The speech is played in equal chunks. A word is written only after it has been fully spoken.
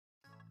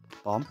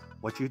Mom,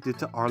 what you did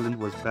to Arlen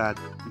was bad.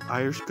 The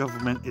Irish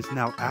government is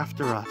now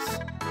after us.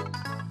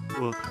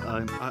 Well,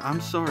 I'm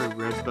sorry,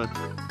 Red, but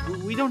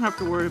we don't have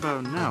to worry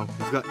about it now.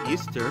 We've got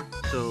Easter,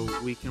 so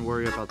we can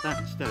worry about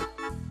that instead.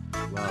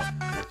 Well,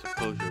 I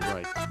suppose you're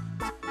right.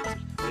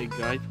 Hey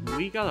guys,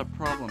 we got a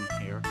problem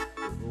here.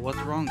 What's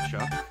wrong,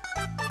 Chuck?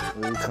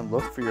 You can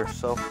look for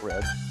yourself,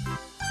 Red.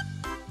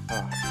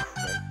 Oh,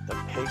 crap. The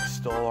pigs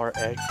stole our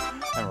eggs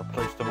and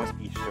replaced them with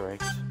Easter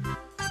eggs.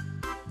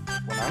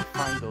 When I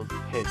find those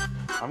pigs,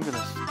 I'm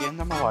gonna skin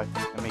them alive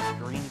and make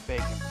green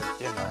bacon for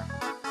dinner.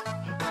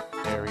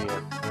 There he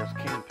is. There's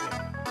Kingpin.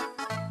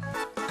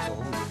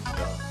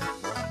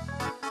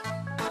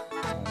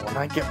 When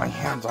I get my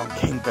hands on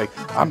Kingpin,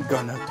 I'm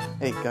gonna...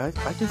 Hey guys,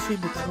 I can see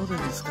Matilda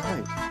in the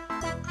sky.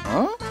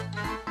 Huh?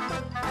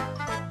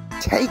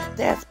 Take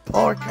this,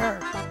 Porter!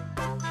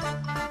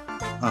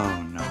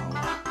 Oh no.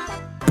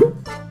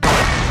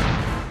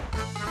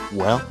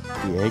 Well,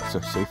 the eggs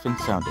are safe and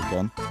sound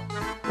again.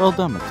 Well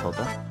done,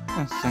 Matilda.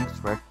 Thanks,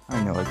 Red.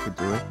 I know I could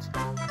do it.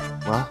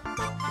 Well,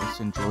 let's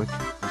enjoy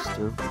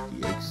Easter with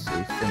the eggs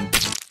safe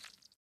and...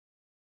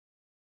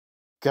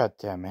 God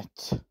damn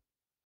it.